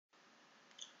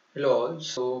Hello all.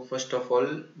 So first of all,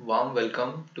 warm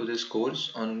welcome to this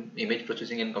course on image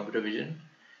processing and computer vision.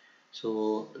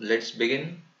 So let's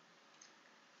begin.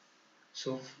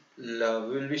 We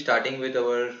will be starting with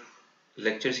our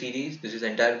lecture series. This is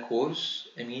entire course,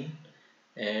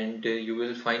 and you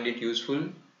will find it useful.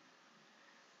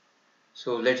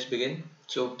 So let's begin.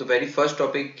 So the very first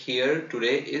topic here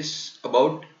today is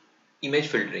about image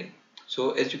filtering.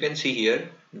 So as you can see here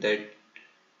that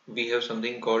we have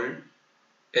something called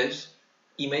as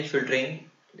image filtering.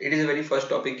 It is the very first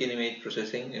topic in image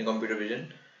processing in computer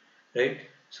vision, right?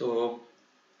 So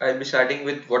I'll be starting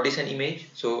with what is an image.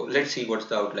 So let's see what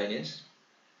the outline is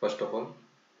first of all.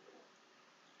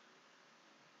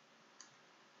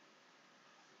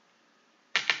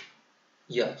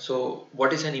 Yeah, so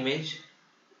what is an image?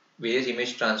 Various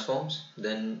image transforms,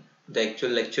 then the actual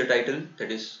lecture title,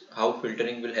 that is how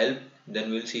filtering will help. Then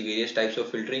we'll see various types of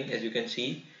filtering. As you can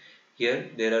see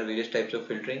here, there are various types of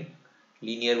filtering,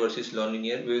 linear versus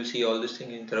non-linear. We will see all this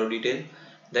thing in thorough detail.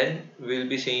 Then we will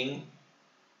be seeing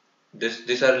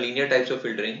these are linear types of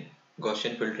filtering,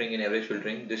 Gaussian filtering and average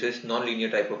filtering. This is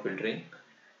non-linear type of filtering.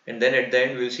 And then at the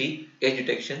end we'll see edge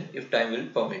detection if time will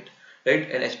permit, right?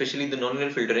 And especially the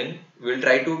non-linear filtering we'll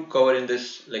try to cover in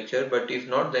this lecture, but if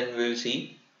not then we'll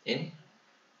see in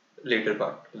later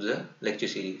part of the lecture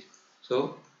series.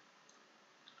 So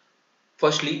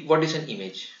firstly, what is an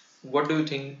image? What do you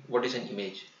think? What is an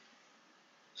image?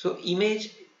 So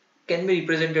image can be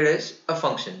represented as a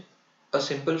function, a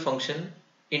simple function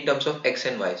in terms of x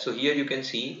and y. So here you can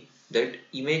see that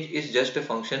image is just a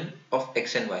function of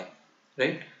x and y,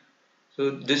 right? So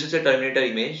this is a Terminator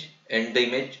image, and the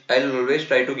image I'll always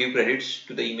try to give credits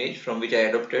to the image from which I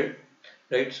adopted,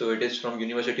 right? So it is from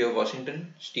University of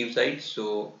Washington, Steve Seitz.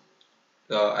 So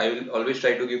I will always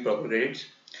try to give proper credits.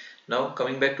 Now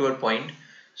coming back to our point,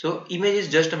 so image is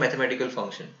just a mathematical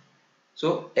function.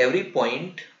 So every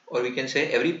point, or we can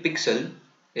say every pixel,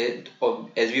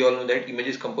 as we all know that image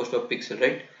is composed of pixel,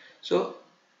 right? So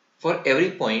for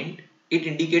every point, it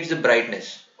indicates the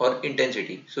brightness or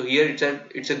intensity. So here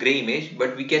it's a gray image,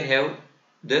 but we can have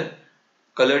the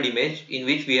colored image in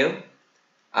which we have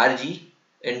RG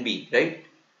and B, right?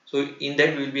 So in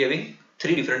that we will be having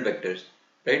three different vectors,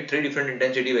 right? Three different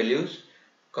intensity values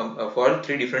for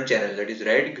three different channels, that is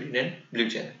red, green and blue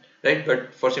channel, right?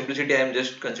 But for simplicity I am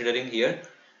just considering here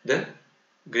the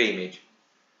gray image.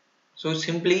 So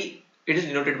simply it is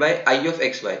denoted by I of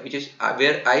xy, which is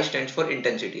where I stands for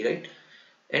intensity, right?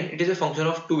 And it is a function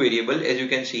of two variable, as you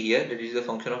can see here, that is the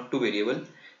function of two variable.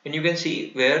 And you can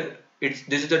see where it's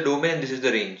this is the domain and this is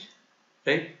the range,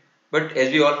 right? But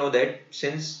as we all know that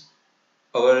since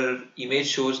our image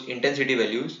shows intensity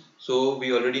values, so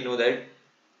we already know that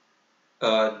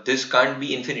this can't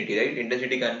be infinity, right?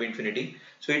 Intensity can't be infinity,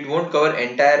 so it won't cover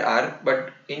entire R,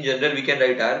 but in general we can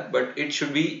write R, but it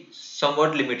should be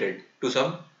somewhat limited to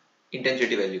some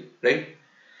intensity value, right?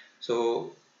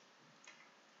 So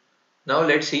now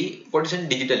let's see what is a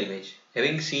digital image.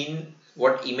 Having seen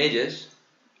what image is,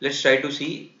 let's try to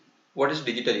see what is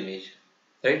digital image,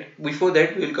 right? Before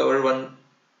that we will cover one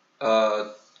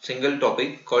single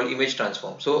topic called image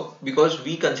transform. So because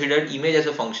we considered image as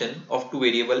a function of two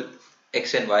variable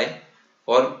x and y,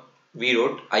 or we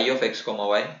wrote I of x comma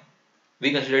y,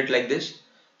 we consider it like this.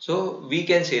 So we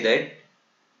can say that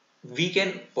we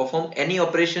can perform any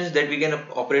operations that we can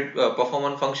perform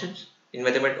on functions in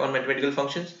mathematical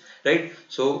functions, right?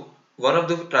 So one of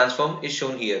the transform is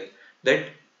shown here, that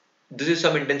this is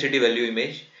some intensity value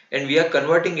image and we are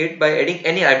converting it by adding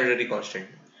any arbitrary constant,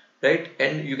 right?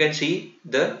 And you can see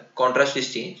the contrast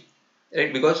is changed,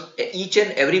 right? Because each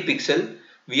and every pixel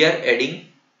we are adding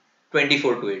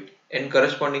 24 to it, and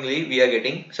correspondingly we are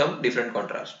getting some different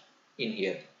contrast in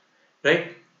here,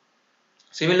 right?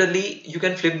 Similarly, you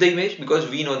can flip the image, because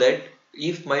we know that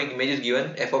if my image is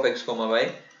given f of x comma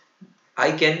y,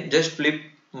 I can just flip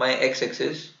my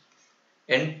x-axis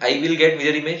and I will get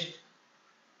mirror image,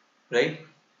 right?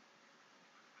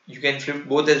 You can flip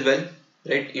both as well,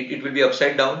 right? It will be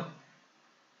upside down,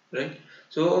 right?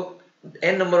 So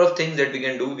n number of things that we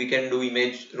can do. We can do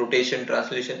image rotation,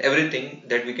 translation, everything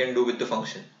that we can do with the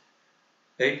function,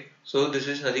 right? So this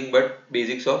is nothing but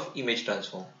basics of image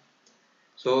transform.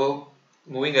 So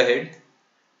moving ahead,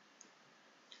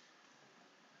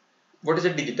 what is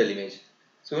a digital image?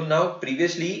 So now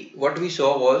previously what we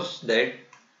saw was that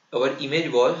our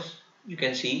image was, you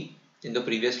can see in the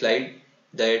previous slide,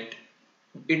 that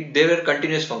they were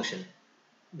continuous function,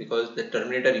 because the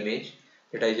Terminator image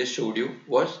that I just showed you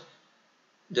was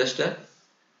just a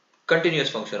continuous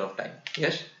function of time.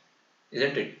 Yes,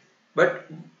 isn't it?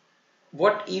 But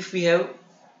what if we have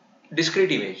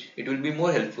discrete image? It will be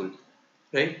more helpful,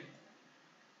 right?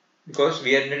 because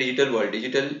we are in a digital world.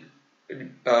 Digital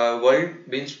world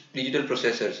means digital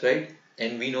processors, right?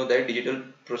 And we know that digital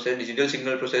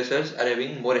signal processors are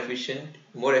having more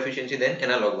efficiency than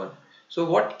analog one. So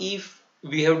what if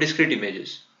we have discrete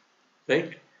images,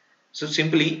 right? So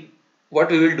simply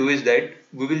what we will do is that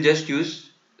we will just use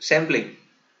sampling.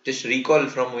 Just recall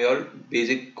from your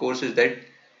basic courses that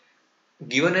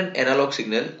given an analog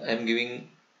signal, I am giving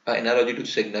an analogy to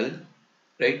signal,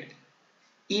 right?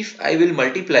 If I will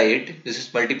multiply it, this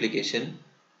is multiplication,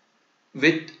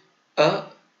 with a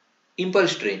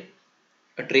impulse train,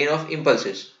 a train of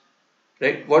impulses,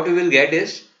 right? What we will get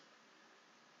is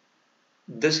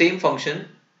the same function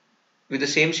with the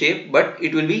same shape, but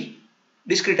it will be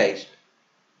discretized,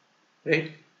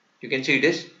 right? You can see it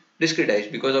is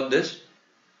discretized because of this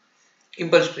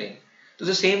impulse train. So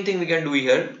the same thing we can do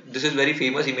here. This is very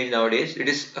famous image nowadays. It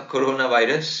is a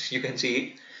coronavirus. You can see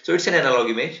it. So it's an analog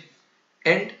image.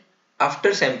 And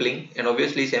after sampling, and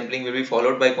obviously sampling will be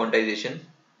followed by quantization,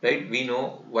 right? We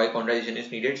know why quantization is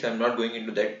needed, so I'm not going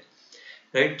into that,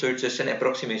 right? So it's just an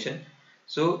approximation.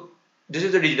 So this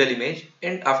is the digital image,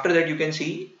 and after that you can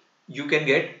see you can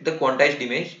get the quantized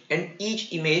image, and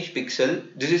each image pixel,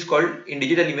 this is called in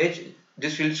digital image,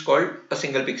 this field is called a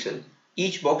single pixel.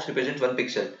 Each box represents one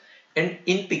pixel, and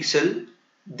in pixel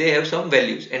they have some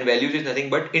values, and values is nothing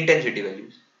but intensity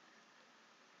values,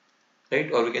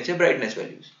 right? Or we can say brightness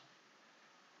values.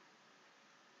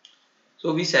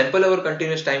 So we sample our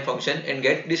continuous time function and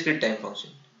get discrete time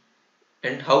function.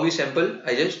 And how we sample,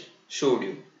 I just showed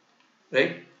you,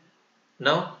 right?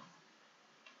 Now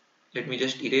let me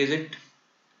just erase it.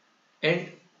 And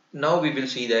now we will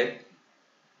see that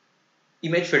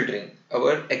image filtering.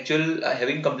 Our actual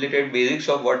having completed basics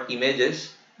of what image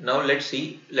is. Now let's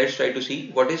try to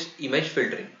see what is image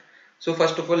filtering. So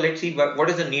first of all, let's see what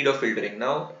is the need of filtering.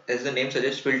 Now, as the name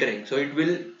suggests, filtering. So it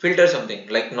will filter something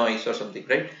like noise or something,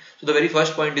 right? So the very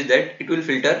first point is that it will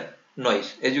filter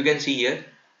noise. As you can see here,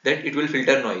 that it will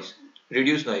filter noise,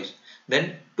 reduce noise.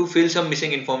 Then to fill some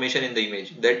missing information in the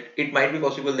image, that it might be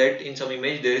possible that in some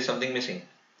image there is something missing,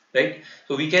 right?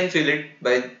 So we can fill it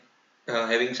by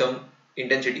having some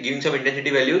intensity, giving some intensity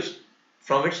values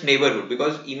from its neighborhood,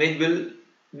 because image will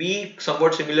be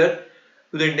somewhat similar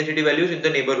to the intensity values in the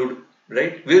neighborhood,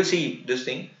 right? We'll see this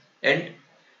thing, and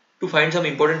to find some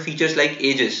important features like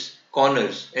edges,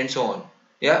 corners, and so on.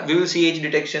 Yeah, we will see edge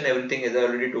detection, everything, as I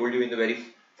already told you in the very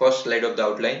first slide of the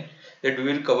outline, that we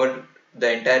will cover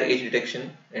the entire edge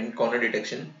detection and corner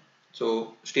detection.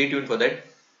 So stay tuned for that.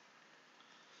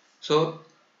 So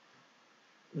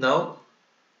now,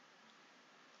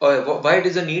 why it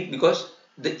is a need? Because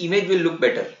the image will look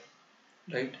better,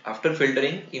 right? After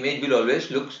filtering, image will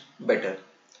always looks better.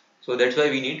 So that's why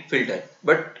we need filter.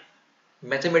 But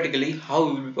mathematically, how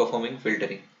we will be performing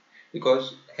filtering?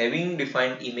 Because having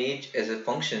defined image as a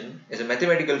function, as a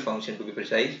mathematical function to be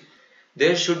precise,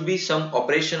 there should be some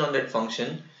operation on that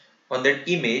function, on that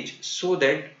image, so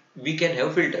that we can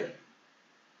have filter,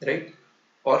 right?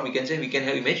 Or we can say we can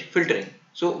have image filtering.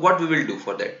 So what we will do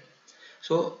for that?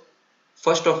 So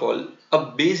first of all, a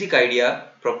basic idea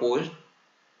proposed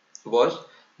was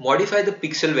modify the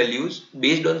pixel values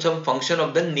based on some function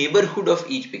of the neighborhood of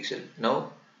each pixel.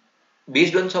 Now,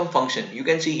 based on some function, you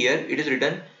can see here it is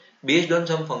written based on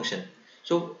some function.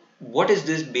 So what is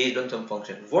this based on some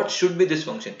function? What should be this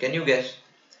function? Can you guess?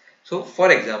 So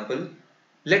for example,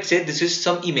 let's say this is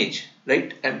some image,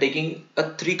 right? I'm taking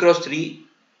a 3 cross 3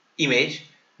 image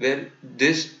where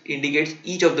this indicates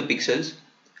each of the pixels,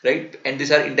 right? And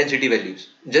these are intensity values,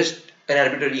 just an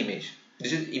arbitrary image.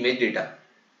 This is image data.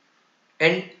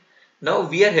 And now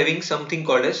we are having something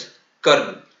called as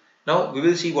kernel. Now we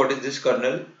will see what is this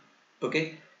kernel,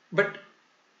 okay? But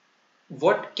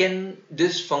what can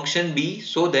this function be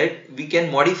so that we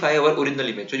can modify our original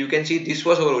image? So you can see this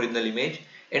was our original image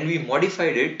and we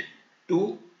modified it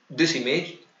to this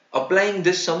image, applying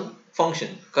this some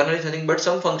function. Kernel is nothing but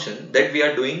some function that we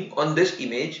are doing on this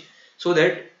image so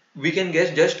that we can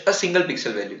guess just a single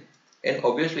pixel value. And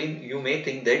obviously you may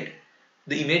think that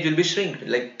the image will be shrinked,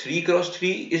 like 3 cross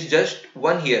 3 is just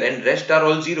 1 here and rest are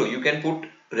all 0. You can put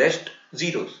rest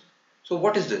zeros. So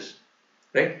what is this,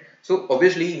 right? So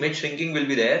obviously image shrinking will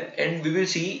be there, and we will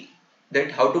see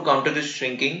that how to counter this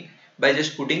shrinking by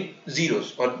just putting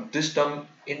zeros, or this term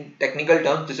in technical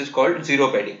terms this is called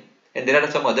zero padding, and there are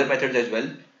some other methods as well,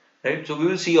 right? So we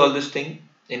will see all this thing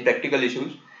in practical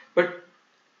issues, but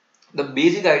the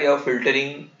basic idea of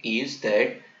filtering is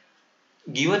that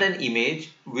given an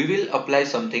image we will apply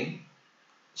something,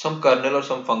 some kernel or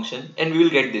some function, and we will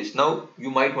get this. Now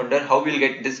you might wonder how we'll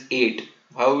get this 8,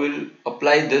 how we'll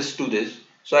apply this to this.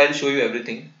 So I'll show you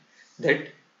everything. That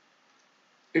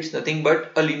it's nothing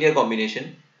but a linear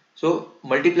combination. So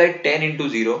multiply 10 into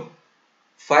 0,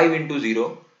 5 into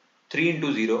 0, 3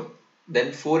 into 0,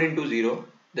 then 4 into 0,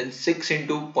 then 6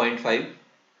 into zero point 0.5,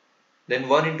 then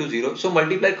 1 into 0. So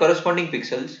multiply corresponding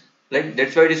pixels, like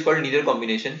that's why it is called linear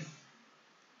combination.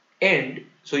 And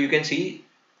so you can see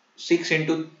 6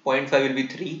 into zero point 0.5 will be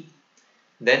 3,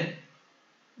 then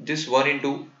this 1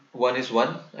 into 1 is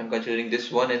 1, I'm considering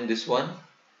this one and this one,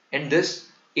 and this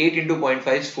 8 into zero point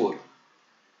 0.5 is 4.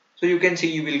 So you can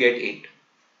see you will get 8.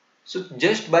 So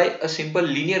just by a simple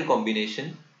linear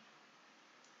combination,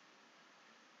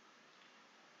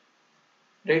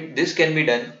 right, this can be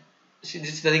done. See,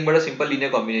 this is nothing but a simple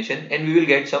linear combination, and we will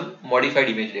get some modified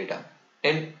image data.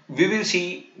 And we will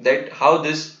see that how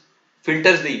this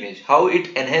filters the image, how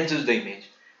it enhances the image,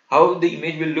 how the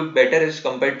image will look better as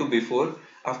compared to before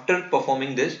after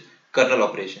performing this kernel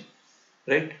operation,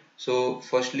 right? So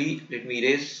firstly, let me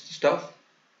erase stuff,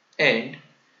 and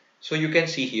so you can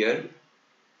see here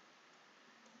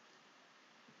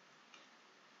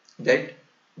that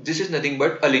this is nothing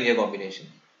but a linear combination.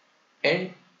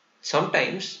 And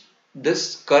sometimes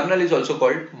this kernel is also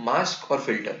called mask or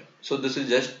filter. So this is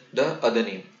just the other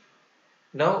name.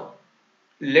 Now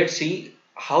let's see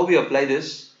how we apply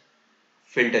this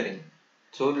filtering.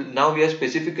 So now we are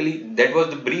specifically, that was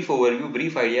the brief overview,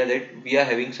 brief idea that we are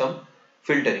having some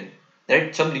filtering,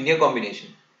 right? Some linear combination.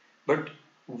 But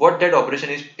what that operation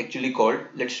is actually called,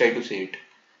 let's try to say it.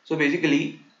 So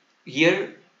basically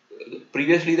here,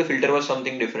 previously the filter was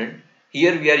something different.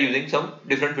 Here we are using some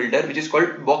different filter which is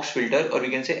called box filter, or we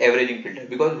can say averaging filter.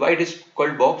 Because why it is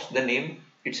called box, the name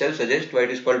itself suggests why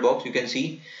it is called box. You can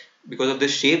see because of the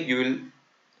shape you will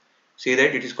say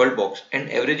that it is called box.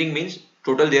 And averaging means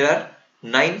total there are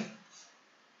 9.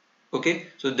 Okay,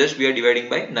 so just we are dividing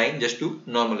by 9 just to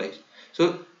normalize.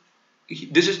 So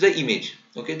this is the image.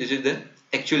 Okay, this is the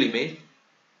actual image,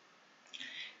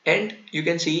 and you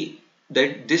can see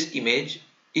that this image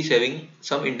is having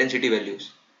some intensity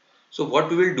values. So what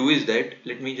we will do is that,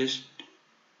 let me just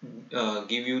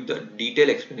give you the detailed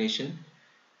explanation.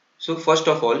 So first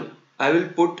of all, I will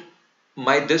put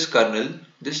my this kernel,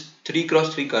 this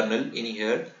 3x3 kernel in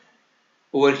here,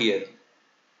 over here.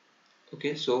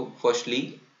 Okay, so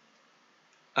firstly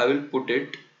I will put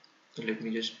it, let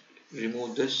me just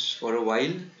remove this for a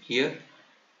while here,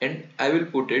 and I will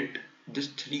put it, this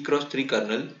 3x3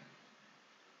 kernel,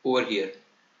 over here,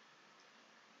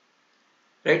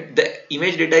 right? The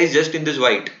image data is just in this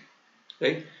white,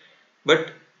 right?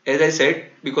 But as I said,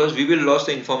 because we will lose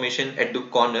the information at the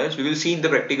corners, we will see in the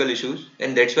practical issues,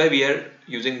 and that's why we are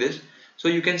using this. So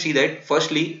you can see that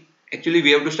firstly, actually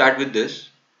we have to start with this,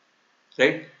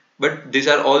 right? But these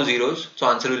are all zeros, so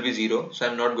answer will be 0. So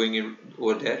I'm not going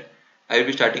over there. I will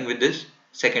be starting with this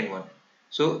second one.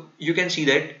 So you can see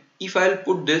that if I'll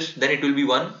put this, then it will be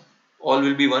 1, all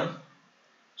will be 1.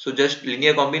 So just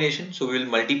linear combination, so we will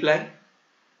multiply.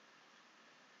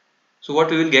 So what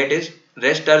we will get is,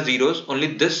 rest are zeros, only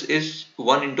this is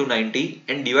 1 into 90,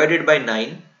 and divided by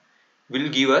 9 will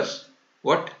give us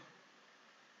what?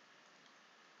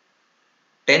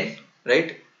 10,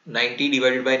 right? 90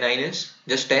 divided by 9 is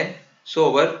just 10.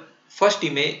 So our first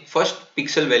image, first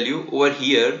pixel value over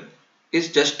here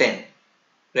is just 10,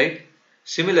 right?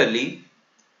 Similarly,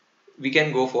 we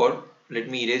can go for, let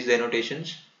me erase the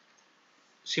annotations.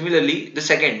 Similarly, the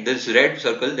second, this red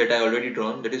circle that I already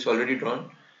drawn, that is already drawn.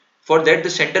 For that, the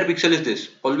center pixel is this.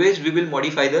 Always we will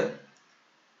modify the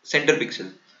center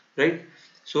pixel, right?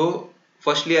 So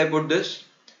firstly I put this.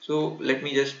 So let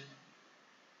me just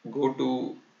go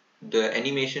to the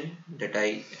animation that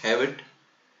I have it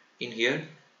in here,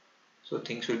 so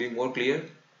things will be more clear.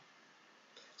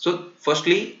 So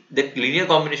firstly, that linear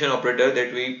combination operator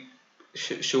that we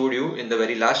showed you in the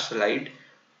very last slide,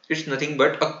 it's nothing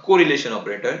but a correlation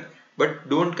operator, but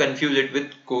don't confuse it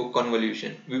with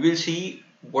convolution. We will see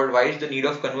why is the need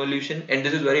of convolution, and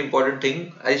this is very important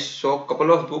thing. I saw a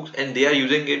couple of books and they are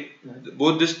using it,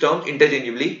 both these terms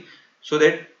interchangeably, so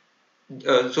that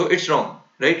so it's wrong,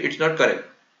 right? It's not correct.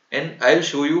 And I'll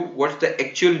show you what's the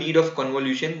actual need of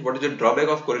convolution, what is the drawback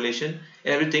of correlation,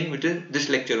 and everything within this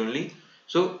lecture only.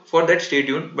 So for that, stay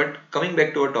tuned. But coming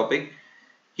back to our topic,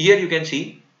 here you can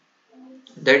see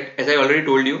that, as I already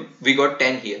told you, we got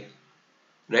 10 here,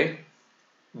 right?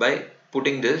 By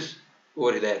putting this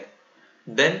over there.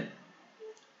 Then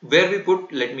where we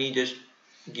put, let me just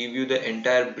give you the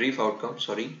entire brief outcome,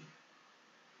 sorry,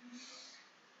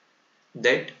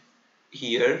 that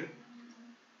here,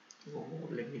 oh,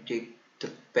 let me take the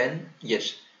pen.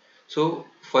 Yes, so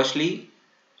firstly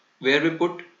where we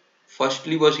put,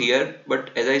 firstly was here, but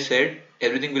as I said,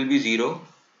 everything will be 0.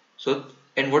 So,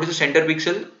 and what is the center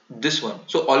pixel? this one.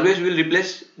 So always we will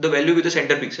replace the value with the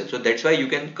center pixel. So that's why you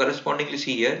can correspondingly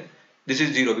see here this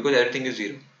is 0 because everything is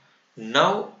 0.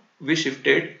 Now we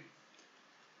shifted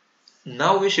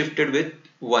with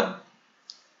 1.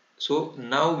 So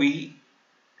now we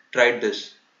tried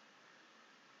this,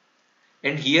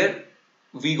 and here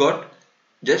we got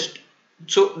just,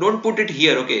 so don't put it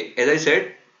here. Okay, as I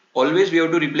said, always we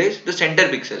have to replace the center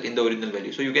pixel in the original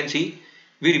value. So you can see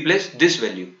we replace this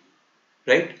value,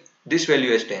 right? This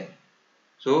value as 10.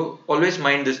 So always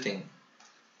mind this thing.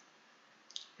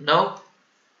 Now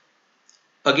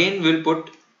again we'll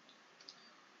put,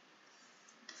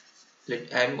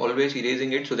 I'm always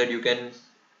erasing it so that you can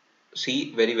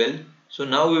see very well. So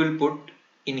now we will put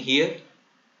in here.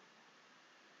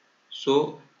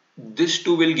 So this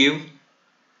 2 will give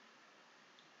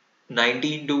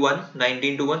 90 into 1, 90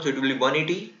 into 1, so it will be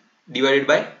 180 divided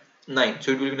by 9.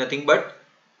 So it will be nothing but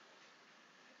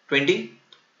 20,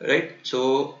 right?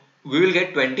 So we will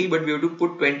get 20, but we have to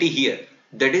put 20 here.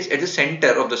 That is at the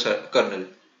center of the kernel.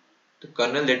 The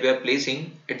kernel that we are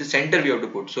placing at the center we have to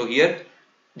put. So here,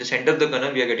 the center of the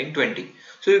kernel we are getting 20.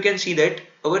 So you can see that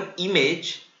our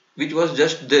image, which was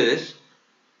just this,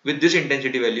 with this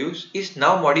intensity values, is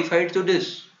now modified to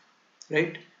this,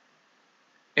 right?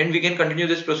 And we can continue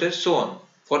this process so on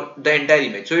for the entire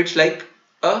image. So it's like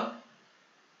a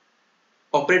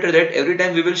operator that every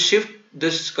time we will shift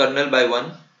this kernel by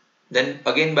 1, then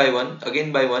again by 1,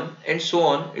 again by 1, and so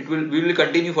on. We will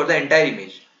continue for the entire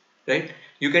image, right?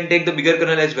 You can take the bigger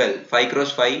kernel as well, 5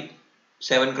 cross 5,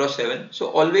 7 cross 7. So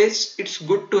always it's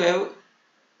good to have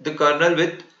the kernel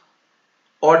with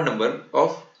odd number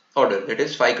of order, that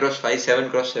is 5 cross 5, 7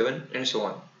 cross 7, and so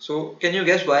on. So can you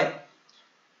guess why?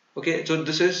 Okay, so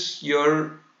this is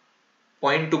your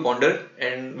point to ponder,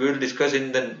 and we will discuss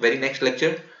in the very next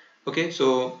lecture. Okay,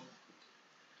 so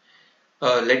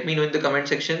let me know in the comment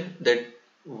section that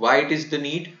why it is the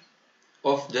need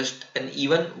of just an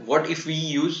even. What if we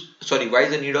use, sorry, why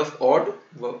is the need of odd?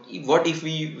 What if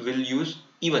we will use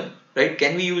even, right?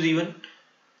 Can we use even,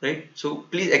 right? So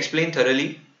please explain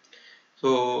thoroughly.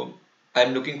 So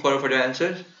I'm looking forward for your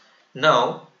answers.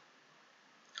 Now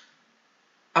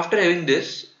after having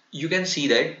this, you can see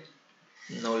that,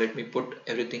 now let me put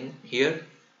everything here.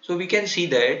 So we can see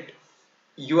that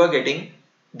you are getting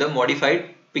the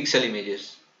modified pixel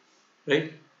images,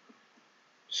 right?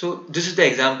 So this is the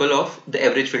example of the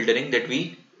average filtering that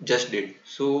we just did.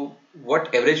 So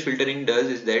what average filtering does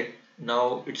is that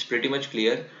now it's pretty much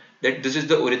clear that this is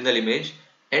the original image,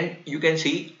 and you can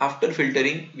see after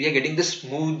filtering we are getting the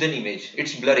smoothen image.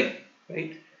 It's blurring,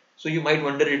 right? So you might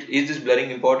wonder, is this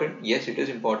blurring important? Yes, it is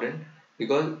important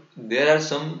because there are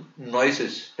some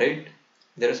noises, right?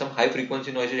 There are some high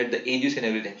frequency noises at the edges and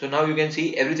everything. So now you can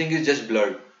see everything is just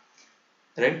blurred,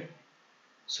 right?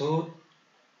 So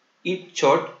in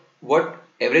short, what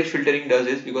average filtering does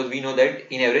is, because we know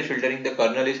that in average filtering the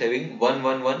kernel is having 1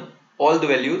 1 1 all the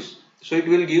values, so it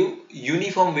will give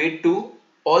uniform weight to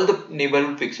all the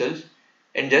neighborhood pixels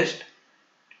and just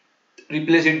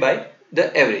replace it by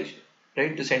the average,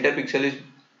 right? The center pixel is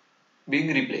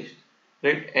being replaced,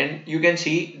 right? And you can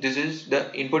see this is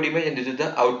the input image and this is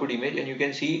the output image, and you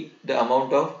can see the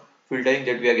amount of filtering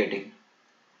that we are getting,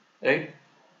 right?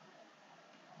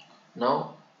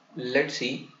 Now let's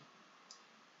see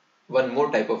one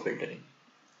more type of filtering.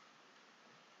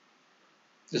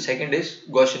 The second is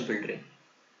Gaussian filtering.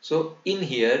 So in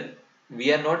here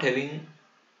we are not having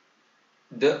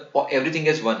the everything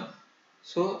as one.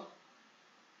 So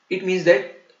it means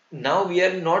that now we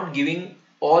are not giving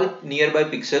all nearby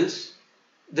pixels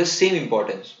the same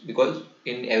importance, because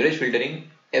in average filtering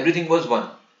everything was one,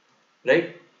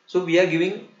 right? So we are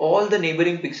giving all the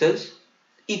neighboring pixels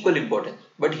equal importance,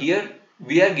 but here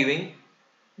we are giving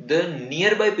the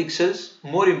nearby pixels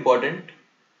more importance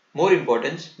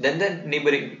than the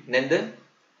neighboring, than the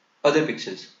other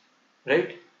pixels,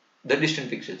 right? The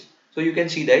distant pixels. So you can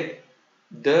see that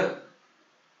the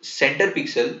center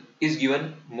pixel is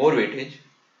given more weightage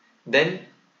than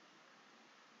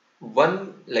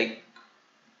one, like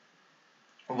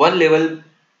one level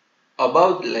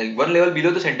above, like one level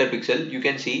below the center pixel. You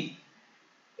can see,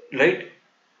 right,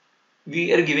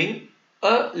 we are giving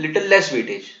a little less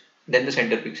weightage than the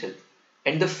center pixel,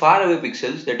 and the far away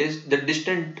pixels, that is the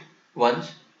distant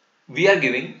ones, we are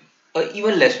giving a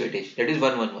even less weightage, that is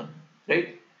 111,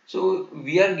 right? So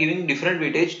we are giving different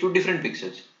weightage to different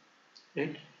pixels,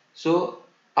 right? So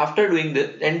after doing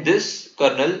this, and this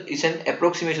kernel is an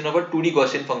approximation of a 2D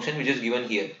Gaussian function which is given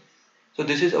here. So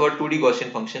this is our 2D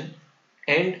Gaussian function,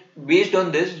 and based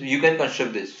on this you can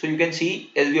construct this. So you can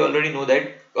see, as we already know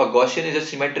that a Gaussian is a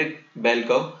symmetric bell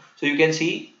curve, so you can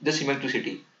see the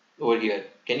symmetricity over here.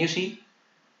 Can you see?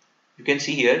 you can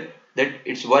see here that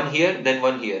it's one here, then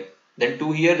one here, then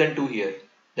two here, then two here,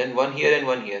 then one here and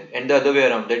one here, and the other way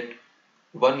around, that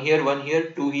one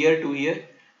here, two here,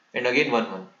 and again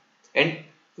one. And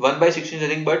 1 by 16 is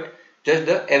nothing but just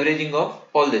the averaging of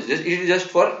all this. It is just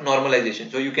for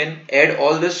normalization. So you can add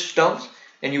all these terms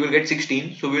and you will get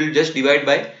 16. So we will just divide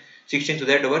by 16 so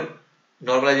that our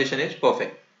normalization is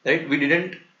perfect. Right? We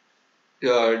didn't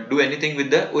do anything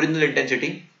with the original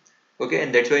intensity. Okay,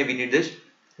 and that's why we need this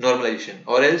normalization.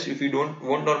 Or else, if we won't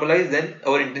normalize, then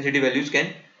our intensity values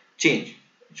can change.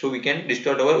 So we can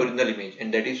distort our original image,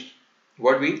 and that is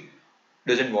what we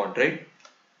doesn't want, right?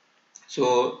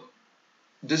 So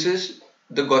this is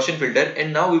the Gaussian filter,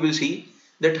 and now we will see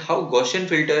that how Gaussian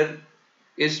filter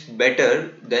is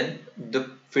better than the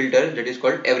filter that is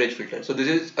called average filter. So this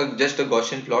is just a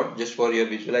Gaussian plot just for your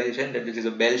visualization, that this is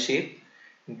a bell shape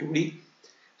in 2D.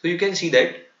 So you can see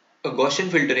that a Gaussian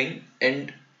filtering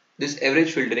and this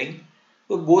average filtering,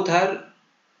 so both are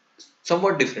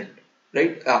somewhat different,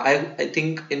 right? I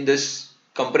think in this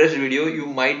compressed video you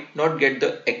might not get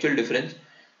the actual difference,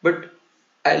 but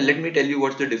let me tell you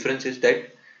what the difference is.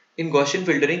 That in Gaussian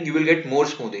filtering you will get more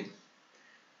smoothing.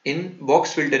 In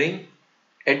box filtering,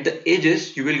 at the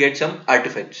edges you will get some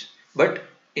artifacts, but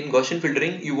in Gaussian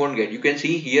filtering you won't get. You can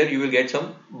see here you will get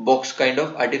some box kind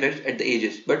of artifacts at the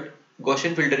edges, but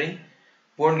Gaussian filtering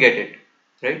won't get it,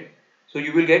 right? So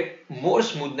you will get more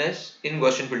smoothness in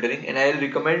Gaussian filtering, and I will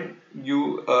recommend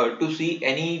you to see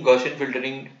any Gaussian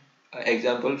filtering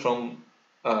example from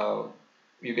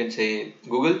you can say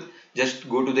Google. Just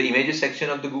go to the images section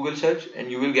of the Google search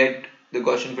and you will get the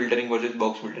Gaussian filtering versus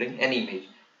box filtering, any image,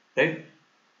 right?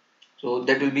 So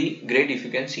that will be great if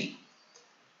you can see.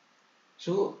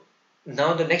 So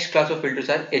now the next class of filters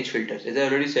are edge filters. As I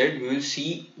already said, we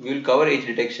will cover edge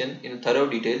detection in thorough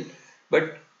detail,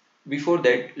 but before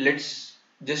that, let's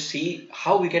just see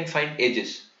how we can find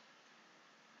edges.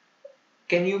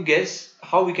 Can you guess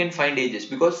how we can find edges?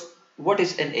 Because what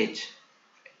is an edge?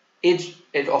 Edge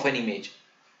of an image.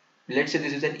 Let's say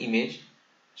this is an image.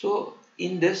 So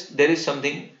in this there is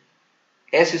something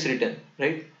S is written,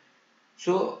 right?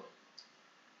 So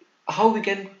how we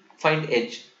can find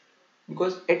edge?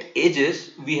 Because at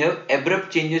edges we have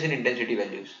abrupt changes in intensity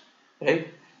values, right?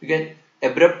 You can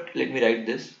abrupt, let me write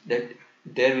this, that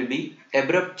there will be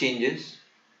abrupt changes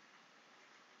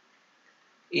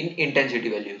in intensity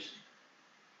values.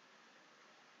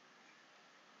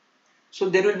 So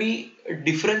there will be a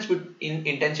difference in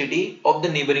intensity of the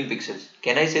neighboring pixels.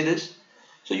 Can I say this?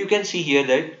 So you can see here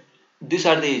that these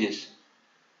are the edges,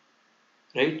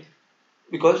 right?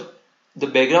 Because the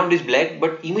background is black,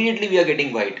 but immediately we are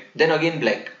getting white, then again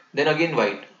black, then again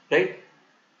white, right?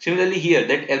 Similarly here,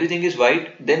 that everything is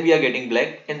white, then we are getting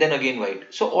black, and then again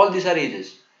white. So all these are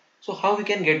edges. So how we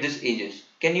can get these edges?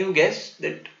 Can you guess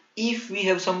that if we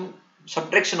have some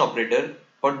subtraction operator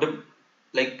or the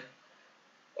like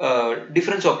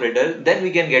difference operator, then we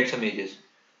can get some edges.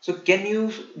 So can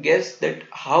you guess that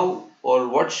how or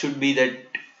what should be that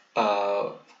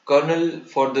kernel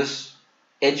for this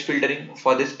edge filtering,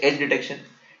 for this edge detection?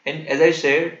 And as I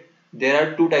said, there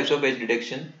are two types of edge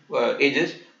detection,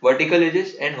 edges, vertical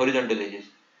edges and horizontal edges.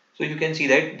 So you can see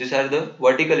that these are the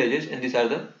vertical edges and these are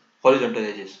the horizontal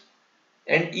edges.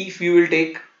 And if you will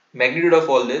take magnitude of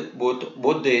all this,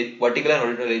 both the vertical and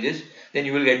horizontal edges, then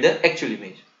you will get the actual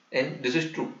image. And this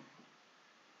is true,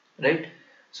 right?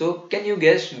 So can you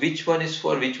guess which one is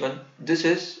for which one? This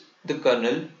is the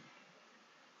kernel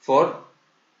for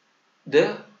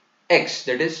the X,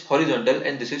 that is horizontal,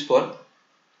 and this is for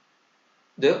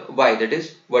the Y, that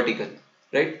is vertical,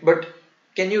 right? But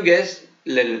can you guess?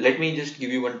 Let me just give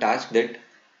you one task, that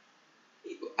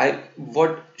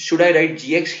what should I write,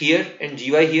 GX here and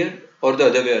GY here, or the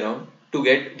other way around, to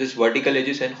get this vertical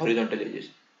edges and horizontal edges,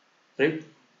 right?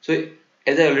 So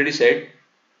as I already said,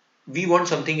 we want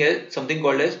something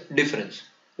called as difference,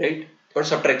 right, or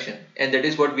subtraction, and that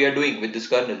is what we are doing with this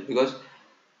kernel. Because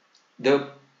the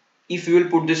if you will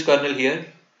put this kernel here,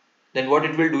 then what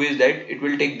it will do is that it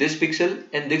will take this pixel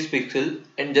and this pixel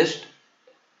and just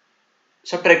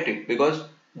subtract it, because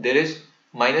there is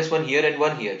 -1 here and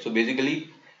 1 here. So basically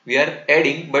we are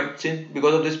adding, but since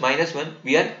because of this -1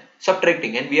 we are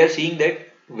subtracting, and we are seeing that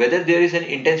whether there is an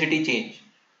intensity change,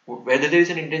 whether there is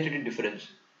an intensity difference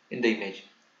in the image,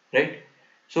 right?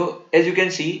 So as you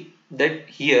can see that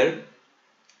here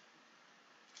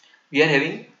we are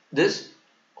having this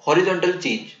horizontal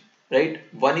change, right?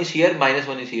 One is here,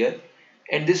 -1 is here,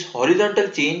 and this horizontal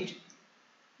change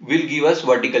will give us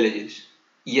vertical edges.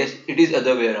 Yes, it is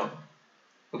other way around.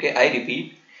 Okay, I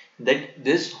repeat that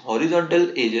this horizontal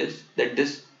edges, that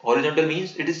this horizontal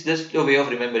means, it is just a way of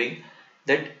remembering.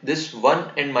 that this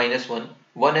 1 and minus 1,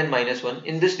 1 and minus 1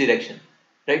 in this direction,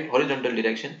 right, horizontal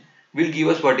direction, will give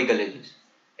us vertical edges.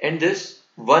 And this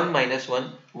 1 minus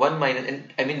 1, 1 minus,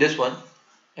 and I mean this one,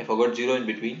 I forgot 0 in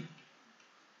between,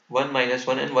 1 minus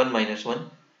 1 and 1 minus 1,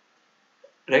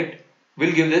 right,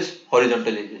 will give this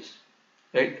horizontal edges,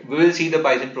 right. We will see the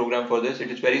Python program for this. It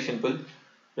is very simple,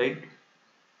 right.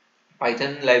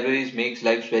 Python libraries makes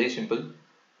life very simple.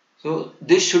 So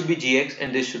this should be gx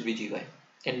and this should be gy.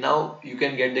 And now you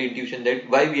can get the intuition that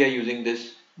why we are using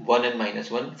this 1 and minus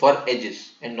 1 for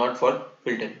edges and not for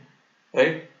filtering,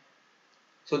 right.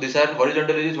 So these are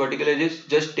horizontal edges, vertical edges,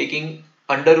 just taking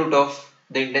under root of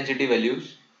the intensity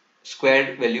values,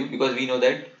 squared value, because we know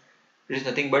that it is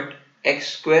nothing but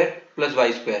x square plus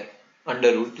y square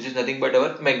under root. This is nothing but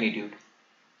our magnitude.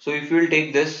 So if we will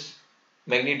take this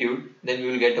magnitude, then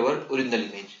we will get our original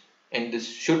image, and this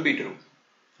should be true,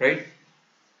 right.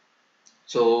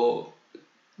 So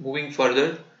moving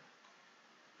further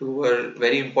to our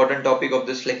very important topic of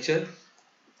this lecture,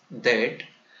 that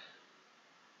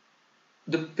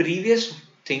the previous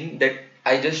thing that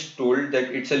I just told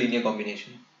that it's a linear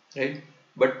combination, right?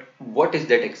 But what is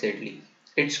that exactly?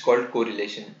 It's called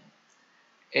correlation,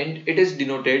 and it is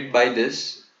denoted by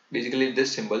this, basically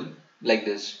this symbol, like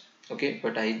this, okay?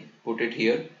 But I put it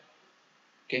here,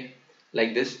 okay,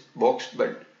 like this box,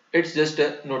 but it's just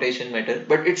a notation matter,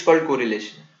 but it's called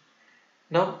correlation.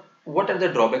 Now, what are the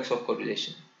drawbacks of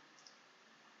correlation?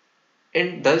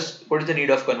 And thus, what is the need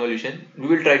of convolution? We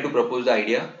will try to propose the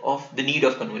idea of the need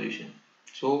of convolution.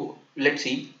 So let's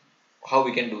see how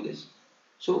we can do this.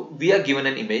 So we are given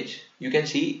an image. You can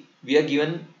see we are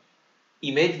given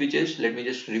image which is, let me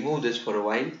just remove this for a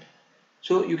while.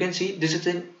 So you can see this is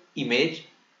an image,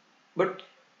 but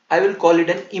I will call it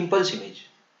an impulse image.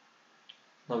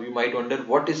 Now you might wonder,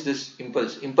 what is this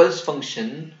impulse? Impulse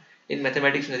function in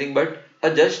mathematics is nothing but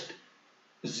a just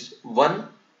one.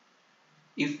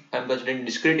 If I am considering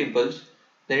discrete impulse,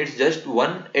 then it's just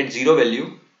 1 at 0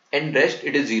 value and rest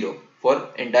it is 0 for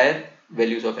entire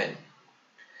values of n.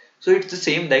 So it's the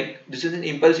same, like this is an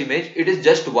impulse image, it is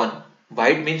just 1.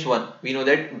 White means 1. We know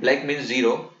that black means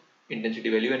 0 intensity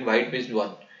value and white means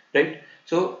 1, right?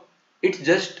 So it's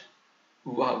just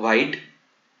white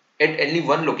at only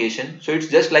one location. So it's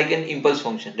just like an impulse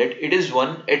function, that it is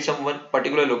 1 at some one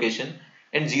particular location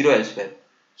and 0 elsewhere.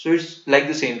 So it's like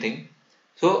the same thing.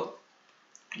 So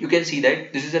you can see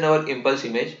that this is in our impulse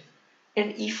image,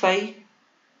 and if I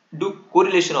do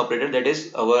correlation operator, that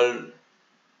is our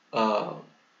uh,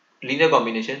 linear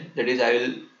combination, that is I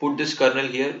will put this kernel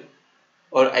here,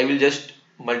 or I will just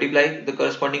multiply the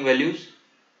corresponding values,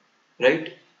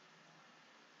 right,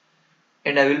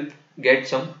 and I will get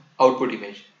some output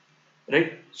image,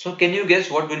 right. So can you guess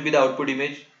what will be the output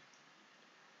image?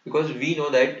 Because we know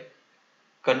that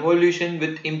convolution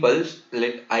with impulse,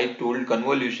 like I told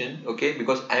convolution, okay,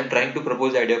 because I am trying to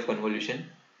propose the idea of convolution,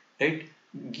 right,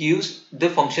 gives the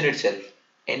function itself.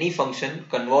 Any function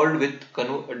convolved with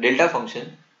delta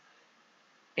function,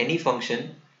 any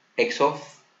function x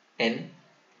of n,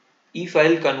 if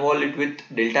I'll convolve it with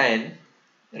delta n,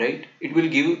 right, it will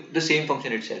give the same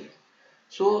function itself.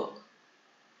 So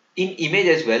in image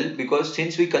as well, because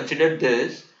since we consider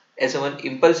this as an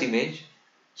impulse image,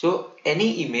 so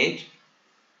any impulse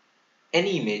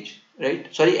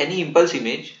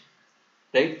image,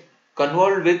 right,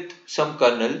 convolved with some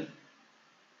kernel,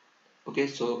 okay,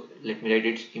 so let me write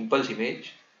its impulse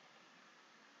image.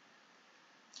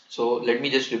 So let me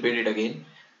just repeat it again,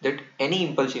 that any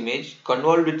impulse image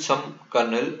convolved with some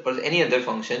kernel or any other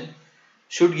function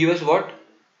should give us what?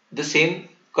 The same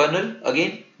kernel,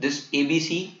 again this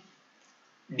ABC,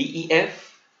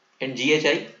 DEF and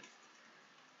GHI,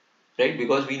 right,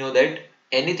 because we know that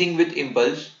anything with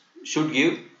impulse should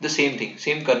give the same thing,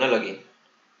 same kernel again,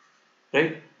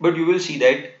 right. But you will see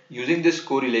that using this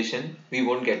correlation we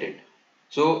won't get it.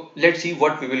 So let's see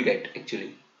what we will get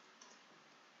actually.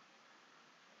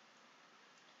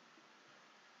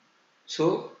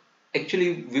 So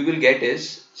actually we will get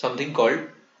is something called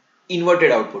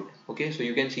inverted output. Okay, so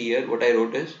you can see here what I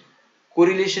wrote is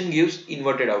correlation gives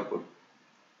inverted output,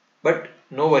 but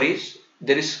no worries,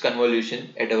 there is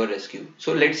convolution at our rescue.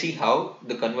 So let's see how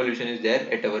the convolution is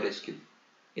there at our rescue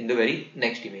in the very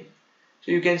next image.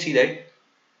 So you can see that,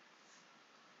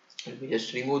 let me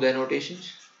just remove the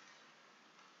annotations.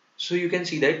 So you can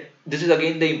see that this is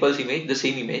again the impulse image, the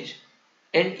same image,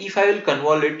 and if I will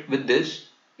convolve it with this,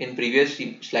 in previous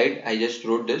slide I just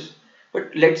wrote this,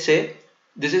 but let's say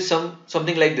this is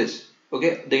something like this,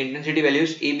 okay, the intensity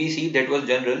values ABC, that was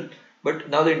general, but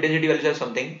now the intensity values are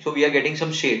something, so we are getting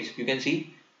some shades. You can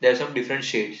see there are some different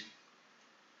shades,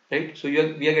 right, so we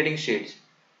are getting shades,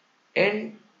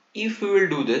 and if we will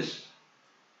do this,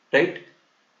 right,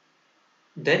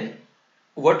 then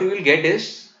what we will get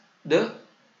is the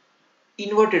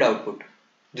inverted output.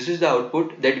 This is the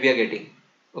output that we are getting.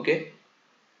 Okay,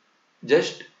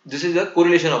 just this is a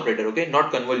correlation operator, okay,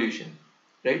 not convolution,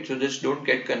 right? So just don't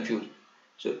get confused.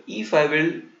 So if I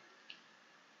will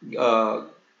uh,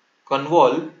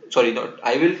 sorry, not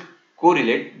I will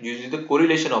correlate using the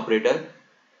correlation operator,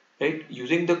 right?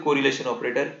 Using the correlation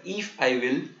operator, if I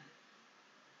will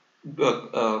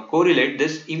correlate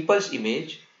this impulse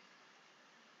image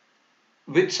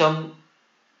with some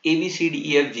A B C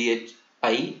D E F G H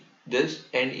I, this,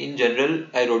 and in general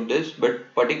I wrote this,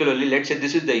 but particularly let's say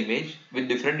this is the image with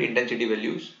different intensity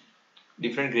values,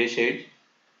 different gray shades,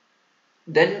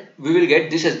 then we will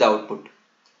get this as the output.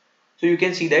 So you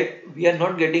can see that we are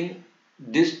not getting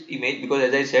this image because,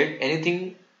 as I said,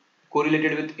 anything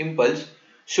correlated with impulse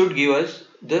should give us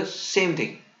the same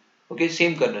thing, okay,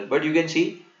 same kernel. But you can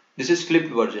see this is flipped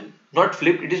version, not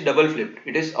flipped, it is double flipped.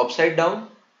 It is upside down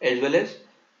as well as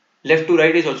left to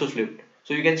right is also flipped.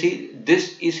 So you can see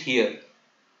this is here,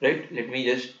 right? Let me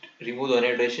just remove the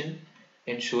annotation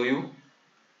and show you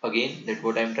again that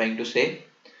what I am trying to say.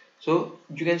 So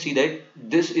you can see that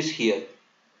this is here,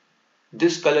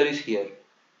 this color is here,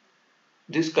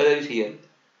 this color is here.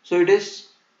 So it is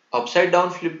upside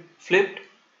down flipped,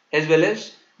 as well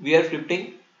as we are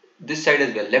flipping this side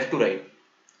as well, left to right,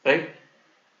 right?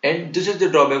 And this is the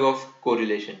drawback of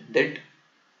correlation, that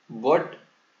what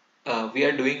we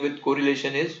are doing with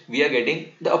correlation is we are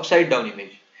getting the upside down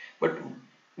image. But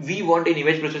we want in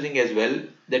image processing as well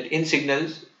that in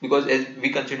signals, because as we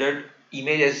considered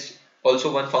image as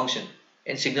also one function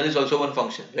and signal is also one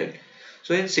function, right?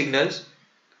 So in signals,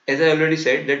 as I already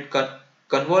said, that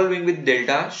convolving with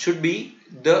delta should be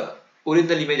the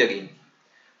original image again.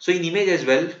 So in image as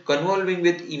well, convolving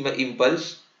with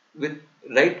impulse with,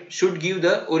 right, should give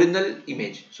the original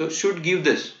image. So should give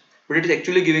this, but it is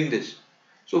actually giving this.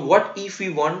 So what if we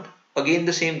want again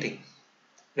the same thing,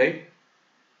 right?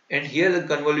 And here the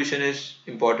convolution is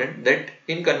important, that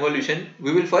in convolution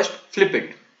we will first flip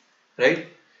it, right?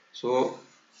 So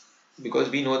because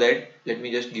we know that, let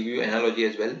me just give you analogy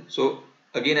as well. So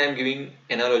again I am giving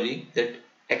analogy that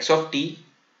x of t,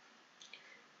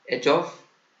 h of,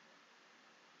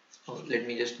 let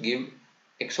me just give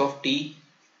x of t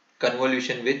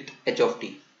convolution with h of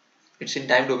t. It's in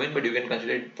time domain, but you can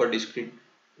consider it for discrete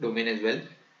domain as well.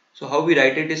 So how we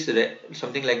write it is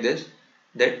something like this,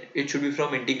 that it should be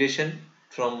from integration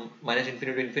from minus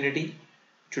infinity to infinity.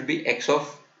 It should be x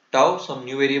of tau, some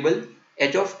new variable,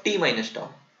 h of t minus tau.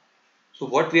 So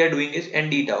what we are doing is n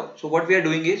d tau. So what we are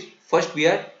doing is first we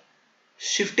are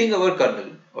shifting our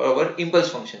kernel or our impulse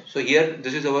function. So here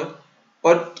this is our,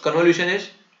 or convolution is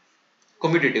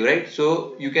commutative, right?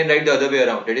 So you can write the other way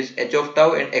around, that is h of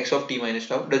tau and x of t minus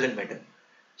tau, doesn't matter.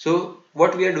 So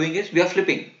what we are doing is we are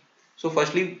flipping. So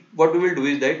firstly what we will do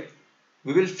is that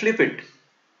we will flip it.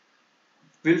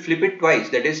 We will flip it twice,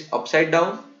 that is upside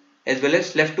down as well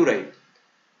as left to right.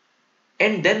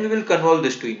 And then we will convolve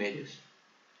these two images,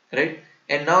 right?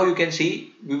 And now you can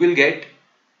see we will get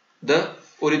the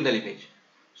original image.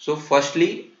 So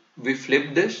firstly we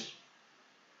flip this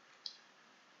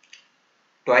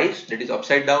twice, that is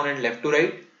upside down and left to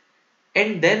right,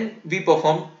 and then we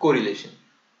perform correlation,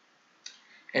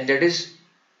 and that is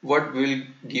what will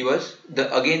give us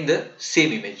the again the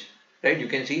same image, right? You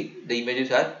can see the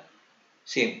images are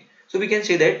same. So we can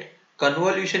say that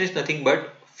convolution is nothing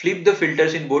but flip the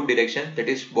filters in both directions, that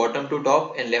is bottom to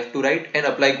top and left to right, and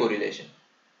apply correlation,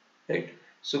 right?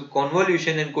 So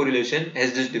convolution and correlation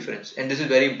has this difference, and this is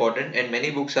very important, and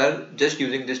many books are just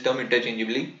using this term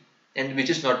interchangeably, and which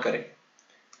is not correct,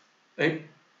 right?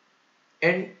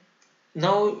 And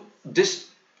now this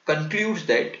concludes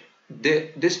that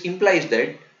this implies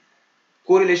that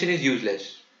correlation is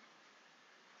useless,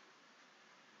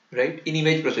 right? In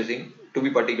image processing, to be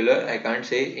particular, I can't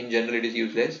say in general it is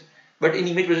useless, but in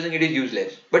image processing it is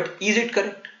useless. But is it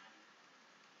correct?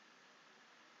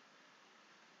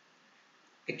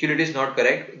 Actually, it is not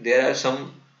correct. There are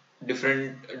some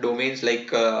different domains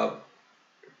like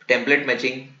template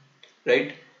matching,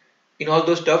 right? In all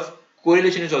those stuff,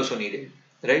 correlation is also needed,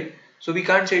 right? So we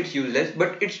can't say it's useless,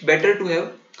 but it's better to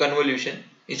have convolution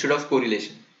instead of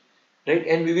correlation, right?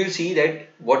 And we will see that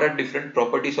what are different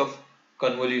properties of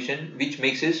convolution which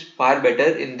makes it far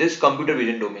better in this computer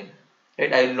vision domain,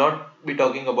 right? I will not be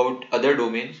talking about other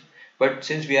domains, but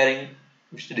since we are in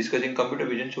discussing computer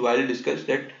vision, so I will discuss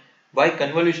that why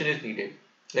convolution is needed,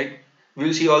 right? We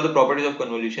will see all the properties of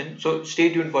convolution, so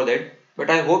stay tuned for that. But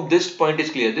I hope this point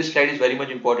is clear. This slide is very much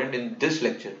important in this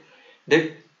lecture,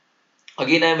 that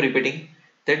again I am repeating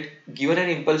that given an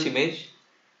impulse image,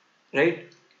 right?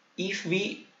 If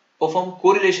we perform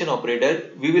correlation operator,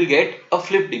 we will get a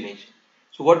flipped image.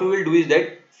 So what we will do is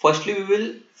that firstly we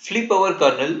will flip our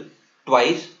kernel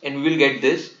twice and we will get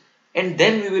this, and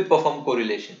then we will perform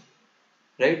correlation,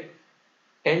 right?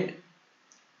 And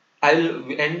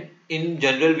and in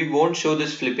general we won't show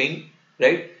this flipping,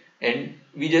 right? And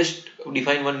we just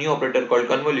define one new operator called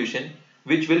convolution,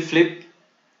 which will flip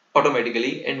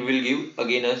automatically and will give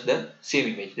again us the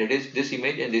same image, that is this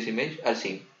image and this image are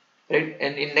same, right?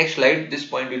 And in next slide this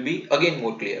point will be again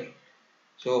more clear.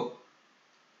 So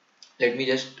let me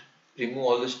just remove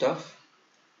all the stuff.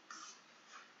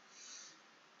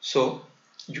 So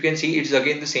you can see it's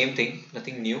again the same thing,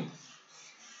 nothing new,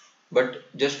 but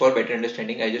just for better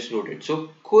understanding I just wrote it. So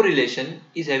correlation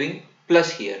is having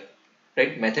plus here,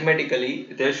 right? Mathematically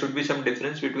there should be some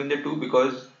difference between the two,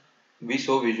 because we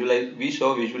saw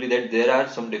visually that there are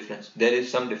some difference, there is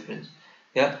some difference.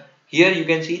 Yeah, here you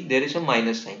can see there is a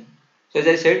minus sign. So as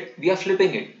I said, we are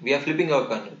flipping it, we are flipping our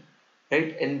kernel,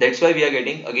 right? And that's why we are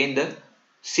getting again the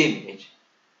same image,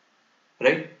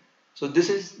 right? So this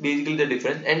is basically the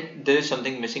difference, and there is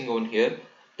something missing on here,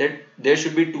 that there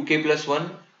should be 2k plus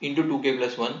 1 into 2k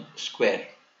plus 1 square,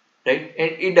 right?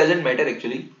 And it doesn't matter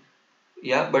actually,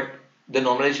 yeah, but the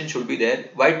normalization should be there.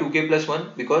 Why 2k plus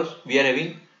 1? Because we are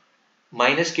having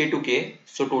minus k to k,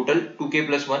 so total 2k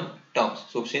plus 1 terms.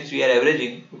 So since we are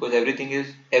averaging, because everything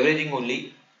is averaging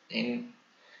only in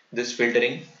this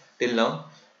filtering till now,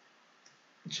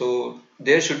 so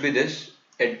there should be this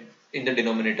at in the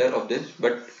denominator of this,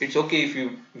 but it's okay if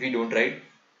we don't write,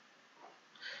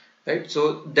 right?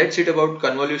 So that's it about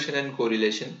convolution and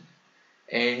correlation.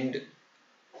 And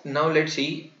now let's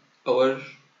see our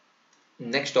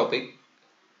next topic.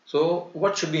 So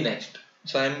what should be next?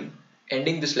 So I'm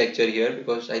ending this lecture here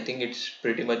because I think it's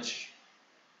pretty much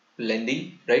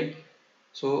lengthy, right?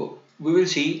 So we will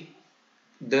see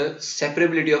the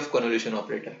separability of convolution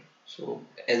operator. So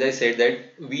as I said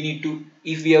that we need to,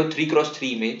 if we have 3 cross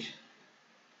 3 image,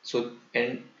 so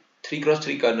and 3 cross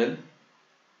 3 kernel,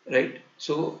 right?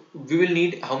 So we will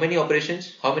need how many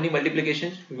operations, how many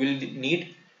multiplications? We will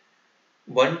need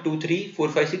 1 2 3 4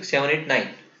 5 6 7 8 9.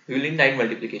 We will need 9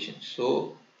 multiplications.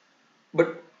 So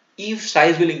but if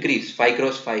size will increase 5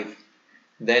 cross 5,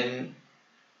 then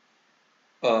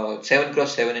 7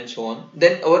 cross 7 and so on,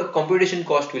 then our computation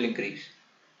cost will increase,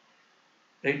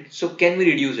 right? So can we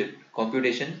reduce it?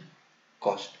 Computation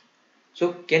cost.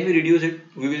 So can we reduce it?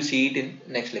 We will see it in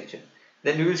next lecture.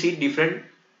 Then we will see different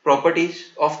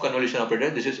properties of convolution operator.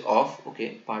 This is off,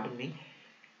 okay, pardon me.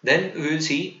 Then we will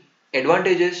see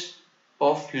advantages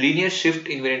of linear shift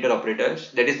invariant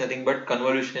operators, that is nothing but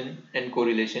convolution and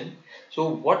correlation. So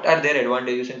what are their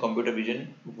advantages in computer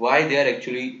vision, why they are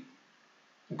actually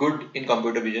good in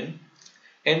computer vision,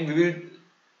 and we will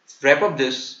wrap up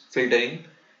this filtering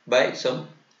by some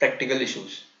practical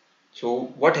issues.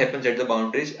 So what happens at the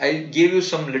boundaries? I gave you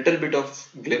some little bit of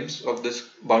glimpse of this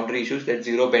boundary issues, that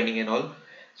zero banding and all.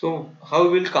 So how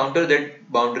we will counter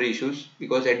that boundary issues,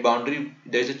 because at boundary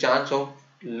there is a chance of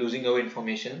losing our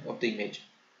information of the image.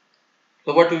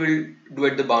 So what we will do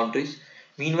at the boundaries?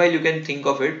 Meanwhile, you can think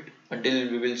of it until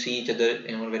we will see each other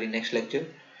in our very next lecture.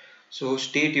 So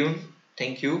stay tuned.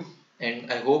 Thank you,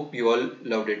 and I hope you all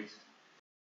loved it.